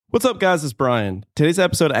What's up, guys? It's Brian. Today's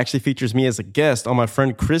episode actually features me as a guest on my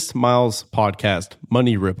friend Chris Miles' podcast,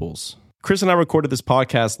 Money Ripples. Chris and I recorded this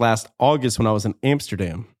podcast last August when I was in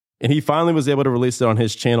Amsterdam, and he finally was able to release it on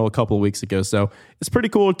his channel a couple of weeks ago. So it's pretty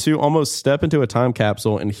cool to almost step into a time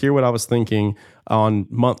capsule and hear what I was thinking on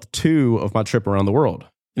month 2 of my trip around the world.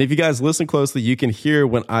 And if you guys listen closely, you can hear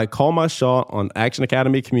when I call my shot on Action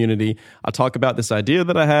Academy community, I talk about this idea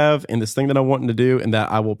that I have and this thing that I'm wanting to do, and that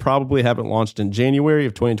I will probably have it launched in January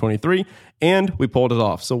of 2023, and we pulled it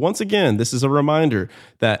off. So once again, this is a reminder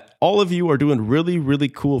that all of you are doing really, really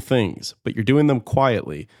cool things, but you're doing them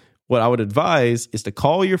quietly. What I would advise is to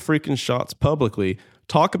call your freaking shots publicly,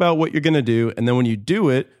 talk about what you're going to do, and then when you do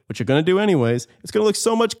it, which you're going to do anyways, it's going to look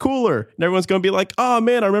so much cooler. And everyone's going to be like, oh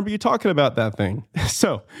man, I remember you talking about that thing.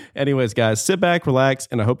 So anyways, guys, sit back, relax,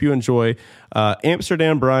 and I hope you enjoy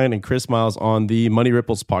Amsterdam Brian and Chris Miles on the Money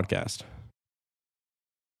Ripples podcast.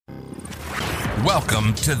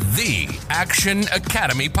 Welcome to the Action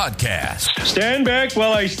Academy podcast. Stand back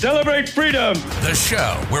while I celebrate freedom. The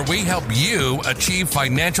show where we help you achieve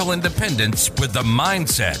financial independence with the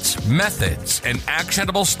mindsets, methods, and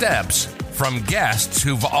actionable steps from guests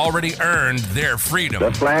who've already earned their freedom.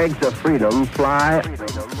 The flags of freedom fly.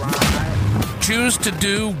 Choose to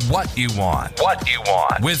do what you want. What you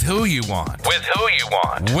want. With who you want. With who you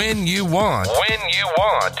want. When you want. When you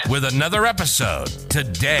want. With another episode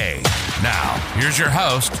today. Now, here's your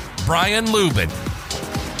host, Brian Luebben.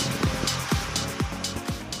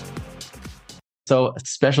 So a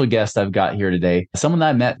special guest I've got here today, someone that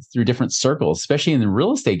I met through different circles, especially in the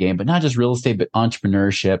real estate game, but not just real estate, but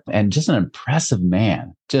entrepreneurship, and just an impressive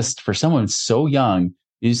man. Just for someone so young,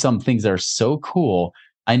 you do some things that are so cool.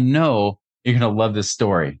 I know you're going to love this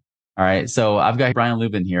story. All right. So I've got Brian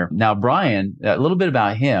Luebben here. Now, Brian, a little bit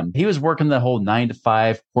about him. He was working the whole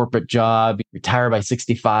 9-to-5 corporate job, retire by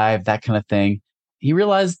 65, that kind of thing. He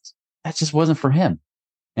realized that just wasn't for him.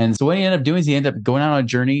 And so what he ended up doing is he ended up going out on a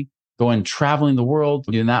journey, going traveling the world,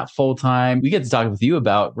 doing that full time. We get to talk with you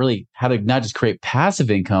about really how to not just create passive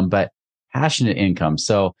income, but passionate income.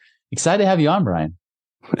 So excited to have you on, Brian.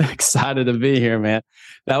 Excited to be here, man.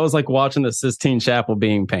 That was like watching the Sistine Chapel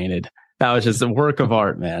being painted. That was just a work of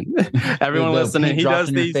art, man. Everyone listening, he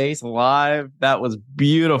does these live. That was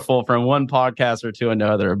beautiful from one podcaster to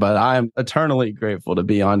another, but I am eternally grateful to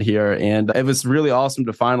be on here. And it was really awesome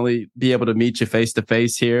to finally be able to meet you face to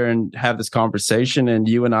face here and have this conversation. And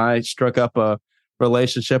you and I struck up a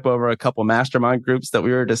relationship over a couple mastermind groups that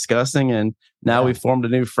we were discussing. And now we've formed a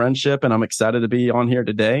new friendship, and I'm excited to be on here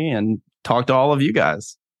today and talk to all of you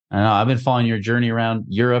guys. I know I've been following your journey around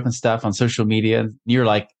Europe and stuff on social media. You're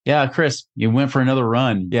like, yeah, Chris, you went for another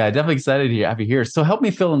run. Yeah, definitely excited to have you here. So help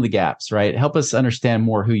me fill in the gaps, right? Help us understand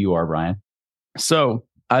more who you are, Brian. So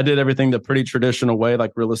I did everything the pretty traditional way,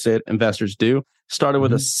 like real estate investors do. Started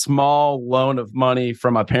with a small loan of money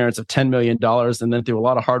from my parents of $10 million, and then through a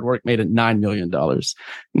lot of hard work, made it $9 million.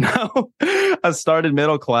 Now, I started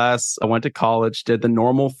middle class. I went to college, did the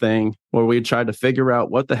normal thing where we tried to figure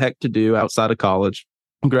out what the heck to do outside of college.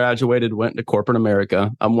 Graduated, went into corporate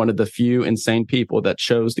America. I'm one of the few insane people that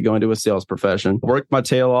chose to go into a sales profession. Worked my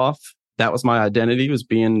tail off. That was my identity, was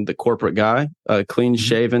being the corporate guy, clean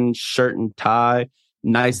shaven, shirt and tie,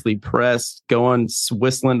 nicely pressed, going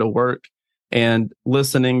whistling to work and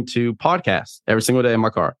listening to podcasts every single day in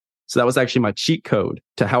my car. So that was actually my cheat code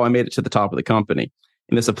to how I made it to the top of the company.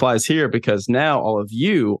 And this applies here because now all of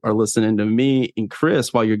you are listening to me and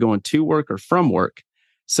Chris while you're going to work or from work.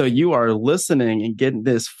 So you are listening and getting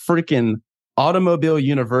this freaking automobile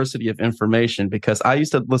university of information, because I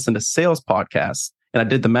used to listen to sales podcasts and I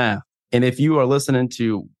did the math. And if you are listening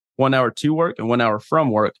to 1 hour to work and 1 hour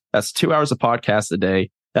from work, that's 2 hours of podcasts a day.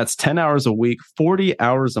 That's 10 hours a week, 40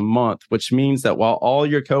 hours a month, which means that while all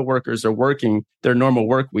your coworkers are working their normal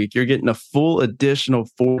work week, you're getting a full additional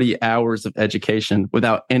 40 hours of education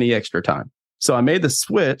without any extra time. So I made the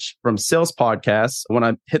switch from sales podcasts when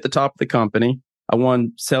I hit the top of the company. I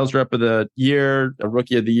won Sales Rep of the Year, a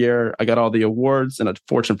Rookie of the Year. I got all the awards in a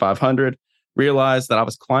Fortune 500, realized that I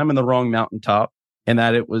was climbing the wrong mountaintop and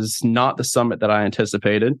that it was not the summit that I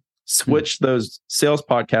anticipated. Switched those sales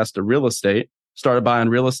podcasts to real estate, started buying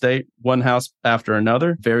real estate, one house after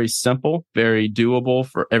another. Very simple, very doable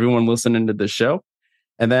for everyone listening to this show.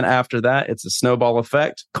 And then after that, it's a snowball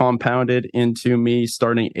effect compounded into me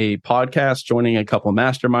starting a podcast, joining a couple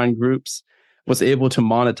mastermind groups, was able to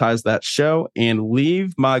monetize that show and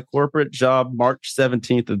leave my corporate job March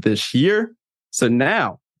 17th of this year. So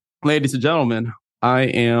now, ladies and gentlemen, I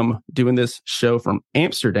am doing this show from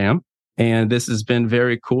Amsterdam, and this has been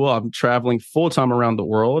very cool. I'm traveling full time around the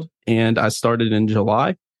world, and I started in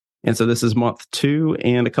July. And so this is month 2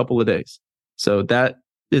 and a couple of days. So that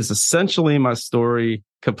is essentially my story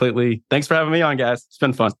completely. Thanks for having me on, guys. It's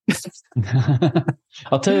been fun.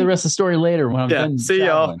 I'll tell you the rest of the story later when I'm done. See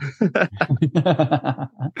y'all.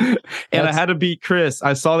 And I had to beat Chris.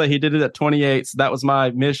 I saw that he did it at 28. So that was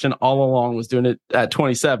my mission all along, was doing it at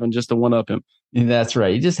 27 just to one up him. That's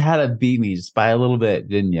right. You just had to beat me just by a little bit,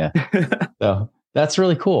 didn't you? So that's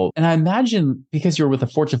really cool. And I imagine because you were with a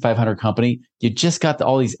Fortune 500 company, you just got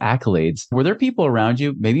all these accolades. Were there people around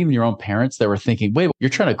you, maybe even your own parents, that were thinking, wait, you're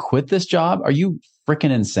trying to quit this job? Are you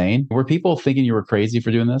freaking insane? Were people thinking you were crazy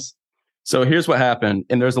for doing this? So here's what happened.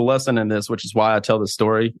 And there's a lesson in this, which is why I tell the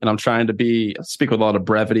story. And I'm trying to speak with a lot of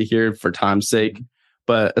brevity here for time's sake.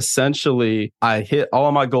 But essentially, I hit all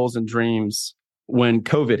of my goals and dreams when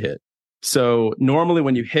COVID hit. So normally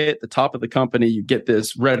when you hit the top of the company, you get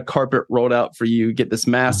this red carpet rolled out for you, get this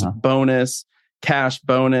massive bonus, cash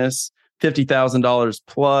bonus, $50,000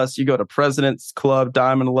 plus. You go to President's Club,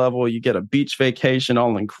 Diamond level, you get a beach vacation,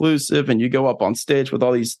 all inclusive, and you go up on stage with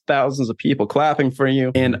all these thousands of people clapping for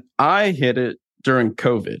you. And I hit it during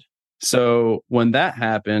COVID. So when that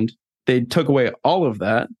happened, they took away all of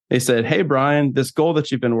that. They said, hey, Brian, this goal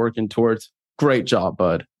that you've been working towards, great job,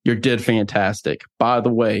 bud. You did fantastic. By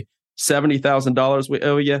the way, $70,000 we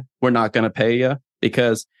owe you, we're not going to pay you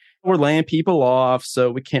because we're laying people off. So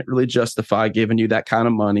we can't really justify giving you that kind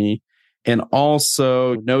of money. And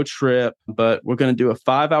also no trip, but we're going to do a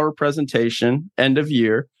 5-hour presentation end of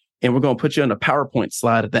year. And we're going to put you on a PowerPoint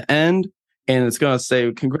slide at the end. And it's going to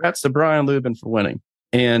say, congrats to Brian Luebben for winning.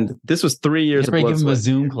 And this was 3 years of give him a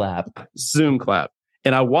Zoom clap. Zoom clap.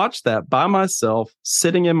 And I watched that by myself,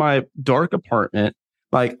 sitting in my dark apartment,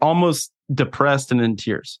 like almost depressed and in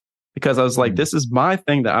tears. Because I was like, this is my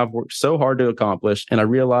thing that I've worked so hard to accomplish. And I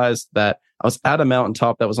realized that I was at a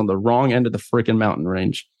mountaintop that was on the wrong end of the freaking mountain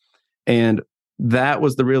range. And that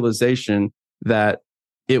was the realization that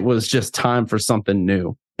it was just time for something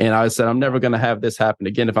new. And I said, I'm never going to have this happen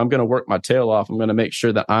again. If I'm going to work my tail off, I'm going to make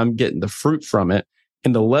sure that I'm getting the fruit from it.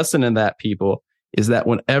 And the lesson in that, people, is that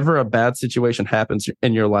whenever a bad situation happens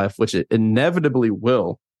in your life, which it inevitably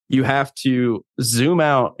will, you have to zoom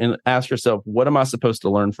out and ask yourself, what am I supposed to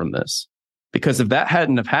learn from this? Because if that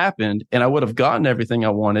hadn't have happened and I would have gotten everything I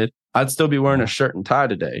wanted, I'd still be wearing a shirt and tie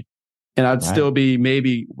today. And I'd still be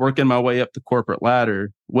maybe working my way up the corporate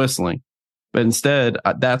ladder, whistling. But instead,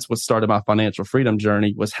 that's what started my financial freedom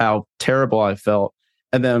journey, was how terrible I felt.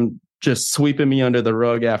 And then just sweeping me under the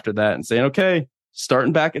rug after that and saying, okay,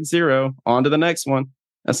 starting back at zero, on to the next one.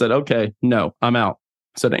 I said, okay, no, I'm out.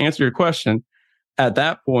 So to answer your question, at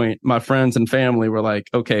that point, my friends and family were like,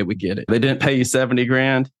 okay, we get it. They didn't pay you 70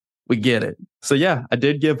 grand. We get it. So yeah, I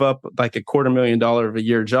did give up like $250,000 a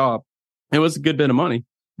year job. It was a good bit of money,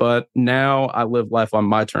 but now I live life on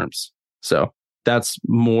my terms. So that's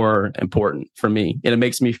more important for me. And it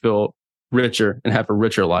makes me feel richer and have a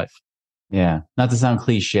richer life. Yeah. Not to sound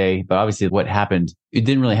cliche, but obviously what happened, it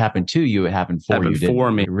didn't really happen to you. It happened for you.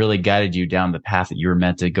 For me. It really guided you down the path that you were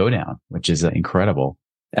meant to go down, which is incredible.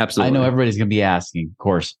 Absolutely. I know everybody's going to be asking, of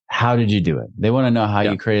course, how did you do it? They want to know how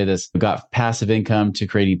you created this, got passive income to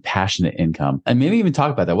creating passionate income. And maybe even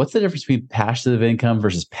talk about that. What's the difference between passive income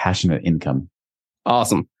versus passionate income?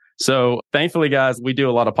 Awesome. So thankfully, guys, we do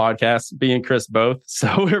a lot of podcasts, me and Chris both.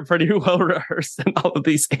 So we're pretty well rehearsed in all of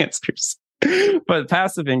these answers. But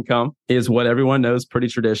passive income is what everyone knows pretty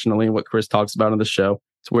traditionally, what Chris talks about on the show.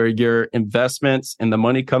 It's where your investments and the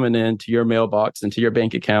money coming into your mailbox and to your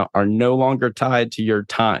bank account are no longer tied to your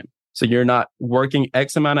time. So you're not working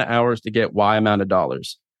X amount of hours to get Y amount of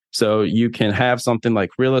dollars. So you can have something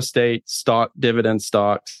like real estate, stock, dividend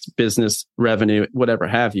stocks, business revenue, whatever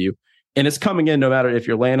have you. And it's coming in no matter if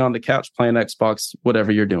you're laying on the couch playing Xbox,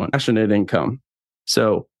 whatever you're doing. Passionate income.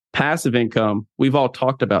 So passive income, we've all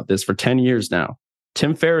talked about this for 10 years now.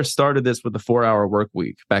 Tim Ferriss started this with the 4-hour work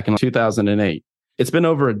week back in 2008. It's been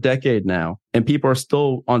over a decade now, and people are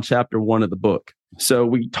still on chapter 1 of the book. So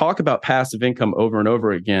we talk about passive income over and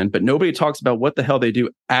over again, but nobody talks about what the hell they do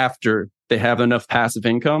after they have enough passive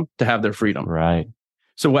income to have their freedom. Right.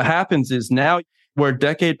 So what happens is now we're a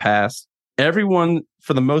decade past, everyone,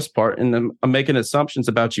 for the most part, and I'm making assumptions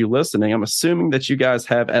about you listening, I'm assuming that you guys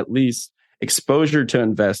have at least exposure to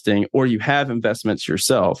investing, or you have investments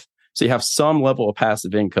yourself. So you have some level of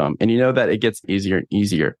passive income, and you know that it gets easier and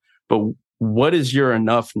easier. But what is your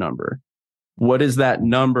enough number? What is that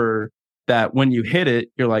number that when you hit it,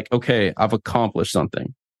 you're like, okay, I've accomplished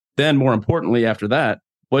something. Then more importantly, after that,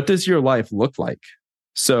 what does your life look like?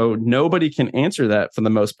 So nobody can answer that for the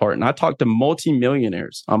most part. And I talk to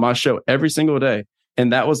multimillionaires on my show every single day.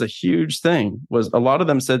 And that was a huge thing, was a lot of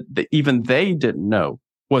them said that even they didn't know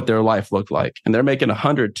what their life looked like. And they're making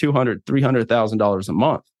 $100,000, $200,000, $300,000 a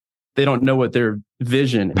month. they don't know what their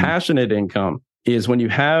vision, passionate income is when you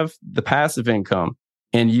have the passive income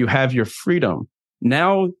and you have your freedom.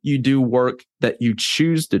 Now you do work that you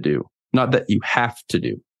choose to do, not that you have to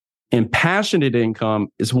do. And passionate income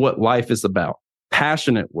is what life is about.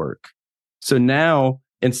 Passionate work. So now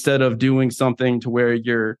instead of doing something to where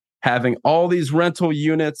you're having all these rental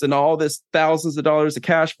units and all this thousands of dollars of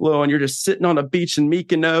cash flow and you're just sitting on a beach in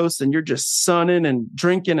Mykonos and you're just sunning and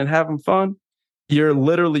drinking and having fun, you're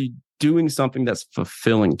literally doing something that's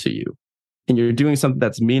fulfilling to you. And you're doing something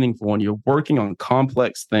that's meaningful and you're working on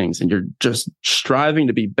complex things and you're just striving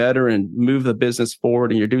to be better and move the business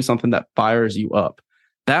forward and you're doing something that fires you up.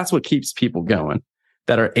 That's what keeps people going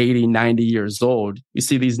that are 80, 90 years old. You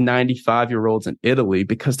see these 95-year-olds in Italy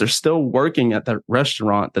because they're still working at that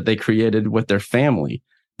restaurant that they created with their family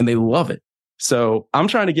and they love it. So I'm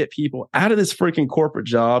trying to get people out of this freaking corporate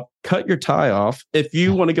job, cut your tie off. If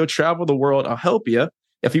you want to go travel the world, I'll help you.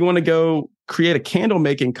 If you want to go create a candle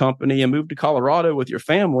making company and move to Colorado with your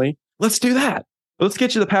family, let's do that. Let's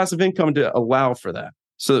get you the passive income to allow for that.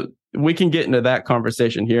 So we can get into that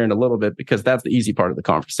conversation here in a little bit because that's the easy part of the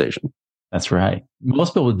conversation. That's right.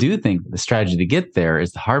 Most people do think the strategy to get there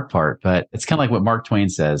is the hard part, but it's kind of like what Mark Twain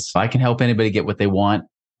says. I can help anybody get what they want.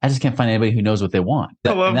 I just can't find anybody who knows what they want.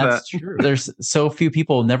 I love that's that. True. There's so few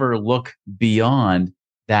people never look beyond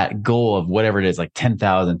that goal of whatever it is, like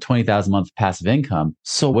 10,000, 20,000 a month passive income.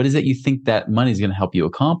 So what is it you think that money is going to help you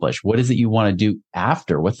accomplish? What is it you want to do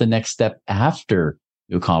after? What's the next step after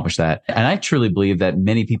you accomplish that? And I truly believe that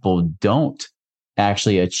many people don't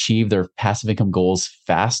actually achieve their passive income goals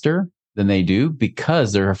faster than they do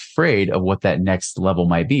because they're afraid of what that next level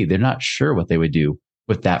might be. They're not sure what they would do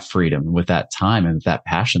with that freedom, with that time, and with that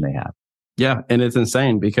passion they have. Yeah. And it's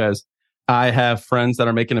insane because I have friends that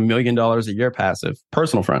are making $1 million a year passive,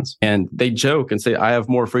 personal friends, and they joke and say, I have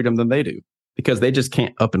more freedom than they do because they just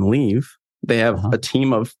can't up and leave. They have a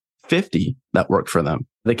team of 50 that work for them.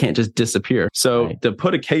 They can't just disappear. So to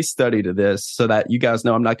put a case study to this so that you guys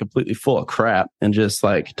know I'm not completely full of crap and just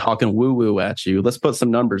like talking woo woo at you, let's put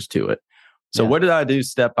some numbers to it. So what did I do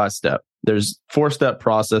step by step? There's 4-step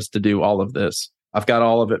process to do all of this. I've got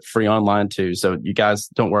all of it free online too. So you guys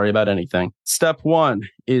don't worry about anything. Step 1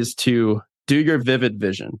 is to do your vivid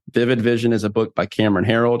vision. Vivid Vision is a book by Cameron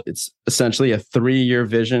Herold. It's essentially a 3-year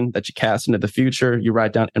vision that you cast into the future. You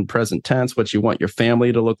write down in present tense what you want your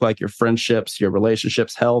family to look like, your friendships, your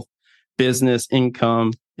relationships, health, business,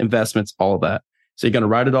 income, investments, all of that. So you're going to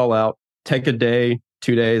write it all out. Take a day,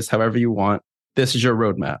 2 days, however you want. This is your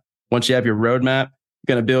roadmap. Once you have your roadmap,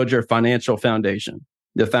 you're going to build your financial foundation.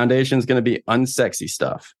 The foundation is going to be unsexy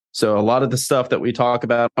stuff. So a lot of the stuff that we talk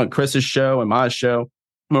about on Chris's show and my show,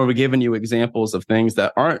 where we're giving you examples of things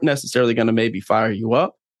that aren't necessarily going to maybe fire you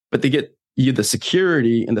up, but they get you the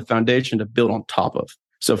security and the foundation to build on top of.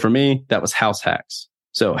 So for me, that was house hacks.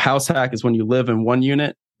 So house hack is when you live in one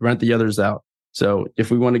unit, rent the others out. So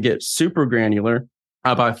if we want to get super granular,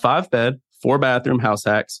 I buy 5-bed, 4-bathroom house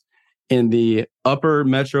hacks in the upper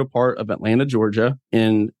metro part of Atlanta, Georgia,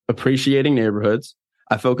 in appreciating neighborhoods.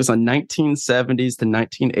 I focus on 1970s to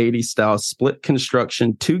 1980s style split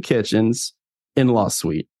construction, 2 kitchens, in-law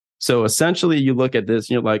suite. So essentially you look at this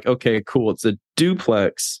and you're like, okay, cool. It's a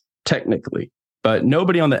duplex technically, but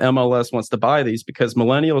nobody on the MLS wants to buy these because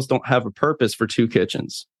millennials don't have a purpose for 2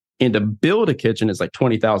 kitchens. And to build a kitchen is like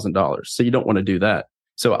 $20,000. So you don't want to do that.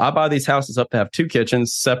 So I buy these houses up to have 2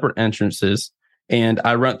 kitchens, separate entrances, and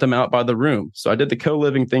I rent them out by the room. So I did the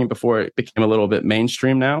co-living thing before it became a little bit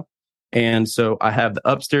mainstream now. And so I have the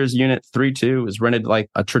upstairs unit 3-2 is rented like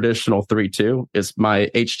a traditional 3-2. It's my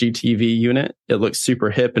HGTV unit. It looks super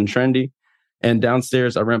hip and trendy. And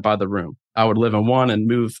downstairs, I rent by the room. I would live in one and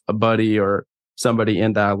move a buddy or somebody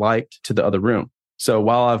in that I liked to the other room. So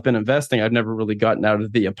while I've been investing, I've never really gotten out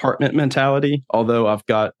of the apartment mentality, although I've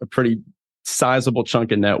got a pretty sizable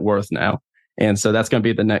chunk of net worth now. And so that's going to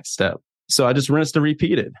be the next step. So I just rinsed and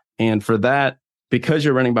repeated. And for that, because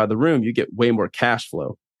you're renting by the room, you get way more cash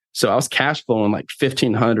flow. So I was cash flowing like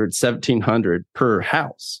 $1,500, $1,700 per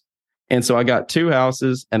house. And so I got 2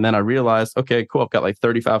 houses and then I realized, okay, cool. I've got like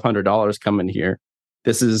 $3,500 coming here.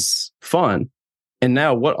 This is fun. And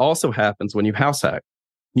now what also happens when you house hack?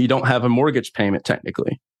 You don't have a mortgage payment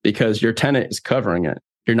technically because your tenant is covering it.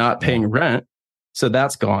 You're not paying rent. So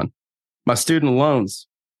that's gone. My student loans,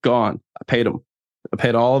 gone. I paid them. I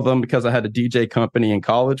paid all of them because I had a DJ company in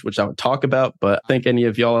college, which I would talk about, but I think any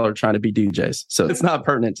of y'all are trying to be DJs. So it's not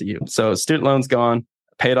pertinent to you. So student loans gone,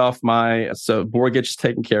 paid off so mortgage is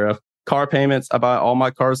taken care of. Car payments, I buy all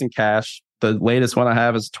my cars in cash. The latest one I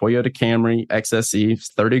have is Toyota Camry XSE,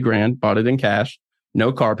 it's $30,000, bought it in cash,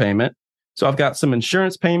 no car payment. So I've got some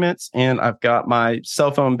insurance payments and I've got my cell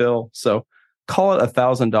phone bill. So call it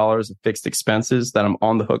 $1,000 of fixed expenses that I'm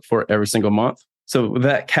on the hook for every single month. So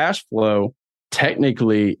that cash flow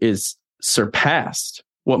technically is surpassed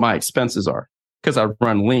what my expenses are because I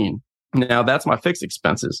run lean. Now that's my fixed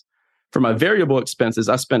expenses. For my variable expenses,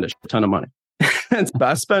 I spend a ton of money.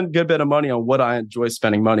 I spend a good bit of money on what I enjoy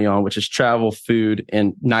spending money on, which is travel, food,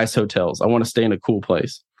 and nice hotels. I want to stay in a cool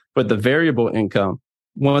place. But the variable income,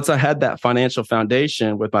 once I had that financial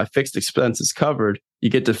foundation with my fixed expenses covered, you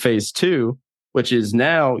get to phase 2, which is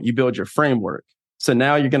now you build your framework. So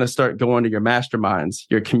now you're going to start going to your masterminds,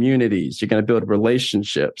 your communities, you're going to build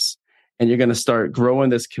relationships, and you're going to start growing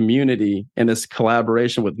this community and this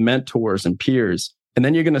collaboration with mentors and peers. And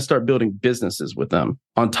then you're going to start building businesses with them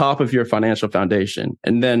on top of your financial foundation.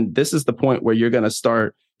 And then this is the point where you're going to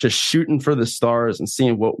start just shooting for the stars and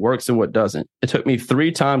seeing what works and what doesn't. It took me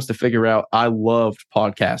 3 times to figure out I loved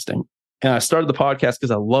podcasting. And I started the podcast because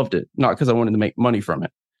I loved it, not because I wanted to make money from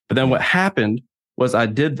it. But then what happened was I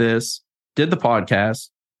did the podcast,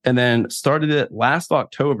 and then started it last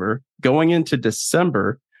October. Going into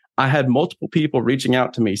December, I had multiple people reaching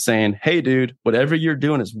out to me saying, hey, dude, whatever you're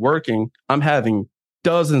doing is working. I'm having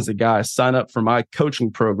dozens of guys sign up for my coaching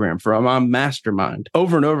program, for my mastermind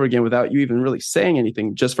over and over again without you even really saying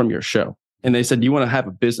anything, just from your show. And they said, do you want to have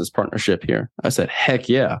a business partnership here? I said, heck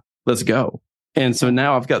yeah, let's go. And so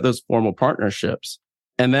now I've got those formal partnerships.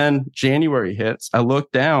 And then January hits, I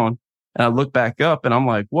look down and I look back up and I'm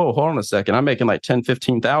like, whoa, hold on a second. I'm making like 10,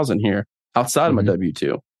 15,000 here outside of my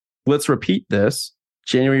W-2. Let's repeat this.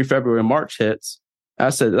 January, February, March hits. I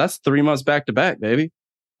said, that's 3 months back to back, baby.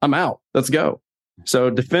 I'm out. Let's go.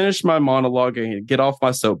 So to finish my monologue and get off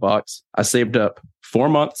my soapbox, I saved up 4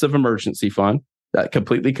 months of emergency fund that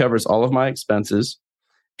completely covers all of my expenses.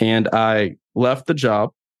 And I left the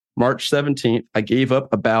job March 17th. I gave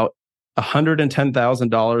up about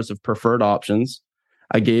 $110,000 of preferred options.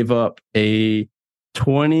 I gave up a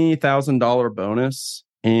 $20,000 bonus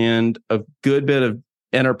and a good bit of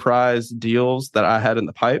enterprise deals that I had in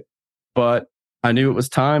the pipe. But I knew it was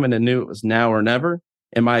time, and I knew it was now or never.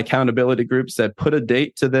 And my accountability group said, put a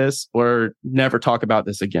date to this or never talk about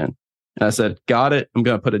this again. And I said, got it. I'm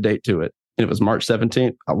going to put a date to it. And it was March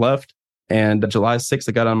 17th. I left. And July 6th,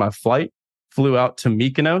 I got on my flight, flew out to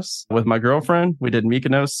Mykonos with my girlfriend. We did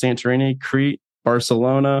Mykonos, Santorini, Crete,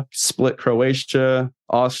 Barcelona, Split, Croatia,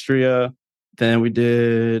 Austria. Then we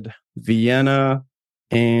did Vienna.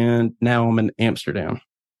 And now I'm in Amsterdam.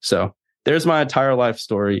 So there's my entire life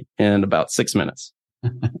story in about 6 minutes.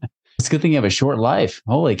 It's a good thing you have a short life.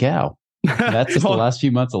 Holy cow. That's just the last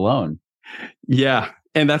few months alone. Yeah.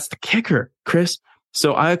 And that's the kicker, Chris.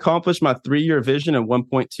 So I accomplished my 3-year vision in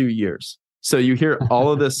 1.2 years. So you hear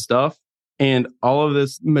all of this stuff, and all of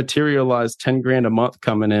this materialized 10 grand a month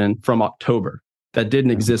coming in from October that didn't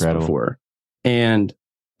exist before. And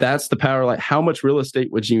that's the power. Like, how much real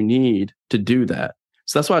estate would you need to do that?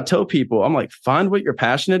 So that's why I tell people, I'm like, find what you're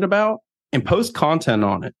passionate about and post content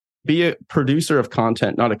on it. Be a producer of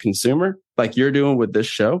content, not a consumer, like you're doing with this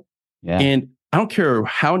show. Yeah. And I don't care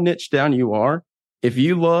how niche down you are. If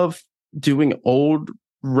you love doing old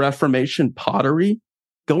Reformation pottery,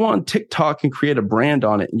 go on TikTok and create a brand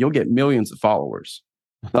on it, and you'll get millions of followers.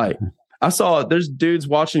 Like, I saw there's dudes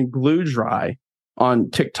watching glue dry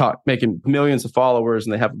on TikTok making millions of followers,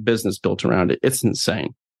 and they have a business built around it. It's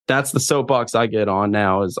insane. That's the soapbox I get on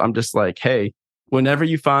now. Is I'm just like, hey, whenever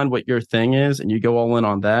you find what your thing is and you go all in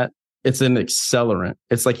on that, it's an accelerant.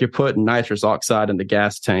 It's like you're putting nitrous oxide in the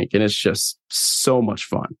gas tank, and it's just so much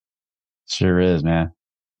fun. Sure is, man.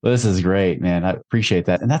 Well, this is great, man. I appreciate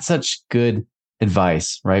that. And that's such good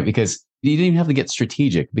advice, right? Because you didn't even have to get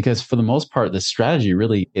strategic, because for the most part, the strategy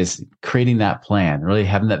really is creating that plan, really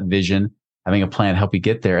having that vision, having a plan, help you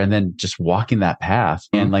get there, and then just walking that path.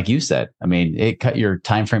 And like you said, I mean, it cut your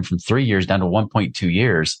time frame from 3 years down to 1.2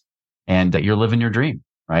 years, and you're living your dream,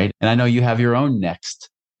 right? And I know you have your own next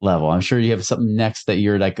level. I'm sure you have something next that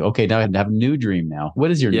you're like, okay, now I have a new dream now. What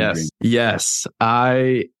is your new dream? Yes.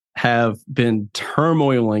 I have been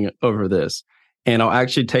turmoiling over this. And I'll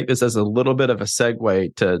actually take this as a little bit of a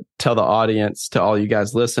segue to tell the audience, to all you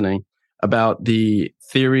guys listening, about the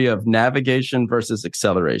theory of navigation versus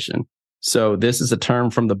acceleration. So this is a term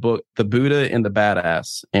from the book, The Buddha and the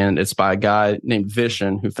Badass. And it's by a guy named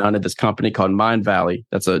Vishen, who founded this company called Mind Valley.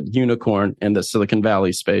 That's a unicorn in the Silicon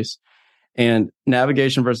Valley space. And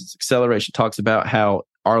navigation versus acceleration talks about how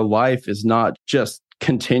our life is not just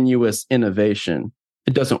continuous innovation.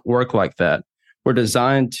 It doesn't work like that. We're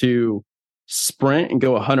designed to sprint and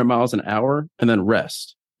go 100 miles an hour and then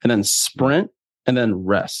rest, and then sprint and then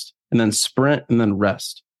rest, and then sprint and then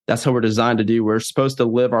rest. That's how we're designed to do. We're supposed to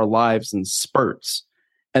live our lives in spurts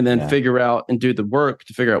and then figure out and do the work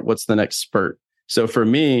to figure out what's the next spurt. So for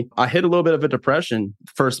me, I hit a little bit of a depression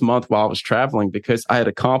the first month while I was traveling because I had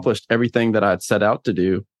accomplished everything that I had set out to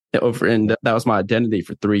do and that was my identity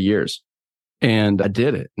for 3 years. And I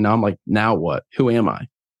did it. Now I'm like, now what? Who am I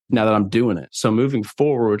now that I'm doing it? So moving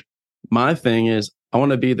forward, my thing is I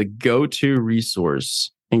want to be the go-to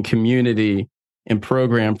resource and community and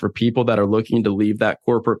program for people that are looking to leave that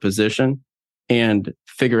corporate position and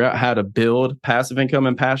figure out how to build passive income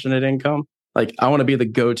and passionate income. Like I want to be the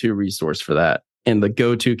go-to resource for that and the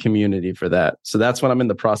go-to community for that. So that's what I'm in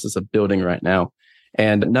the process of building right now.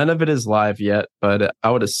 And none of it is live yet, but I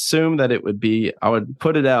would assume that it would be, I would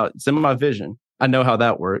put it out. It's in my vision. I know how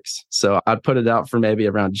that works. So I'd put it out for maybe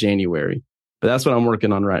around January, but that's what I'm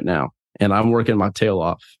working on right now. And I'm working my tail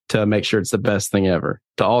off to make sure it's the best thing ever,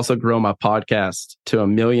 to also grow my podcast to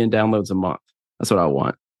 1 million downloads a month. That's what I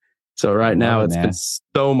want. So right now it's been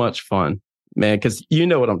so much fun, man, because you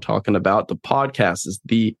know what I'm talking about. The podcast is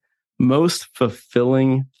the most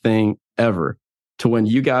fulfilling thing ever. To when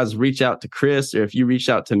you guys reach out to Chris, or if you reach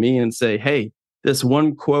out to me and say, hey, this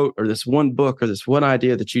one quote or this one book or this one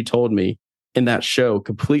idea that you told me in that show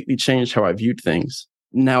completely changed how I viewed things.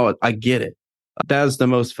 Now I get it. That is the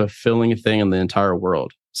most fulfilling thing in the entire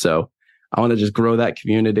world. So I want to just grow that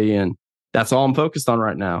community, and that's all I'm focused on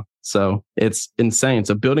right now. So it's insane.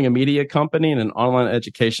 So building a media company and an online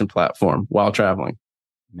education platform while traveling.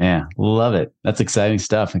 Man, love it. That's exciting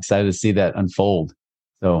stuff. Excited to see that unfold.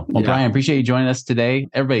 So, Brian, appreciate you joining us today.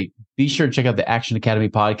 Everybody, be sure to check out the Action Academy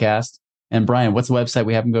podcast. And Brian, what's the website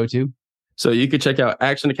we have them go to? So you can check out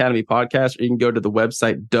Action Academy podcast, or you can go to the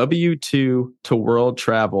website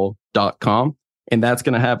w2toworldtravel.com. And that's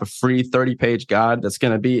going to have a free 30-page guide that's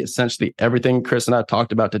going to be essentially everything Chris and I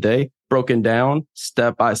talked about today, broken down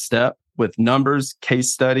step by step with numbers,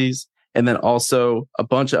 case studies, and then also a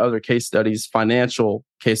bunch of other case studies, financial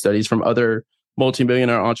case studies from other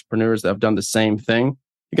multimillionaire entrepreneurs that have done the same thing.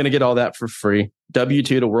 You're going to get all that for free.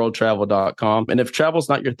 w2toworldtravel.com. And if travel's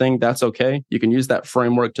not your thing, that's okay. You can use that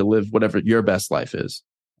framework to live whatever your best life is.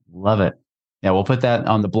 Love it. Yeah, we'll put that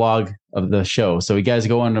on the blog of the show. So you guys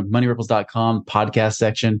go on to moneyripples.com podcast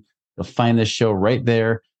section. You'll find this show right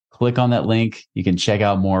there. Click on that link. You can check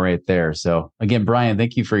out more right there. So again, Brian,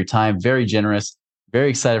 thank you for your time. Very generous. Very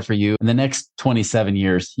excited for you. In the next 27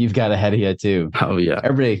 years, you've got ahead of you too. Oh, yeah.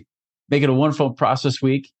 Everybody, make it a wonderful, prosperous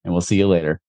week, and we'll see you later.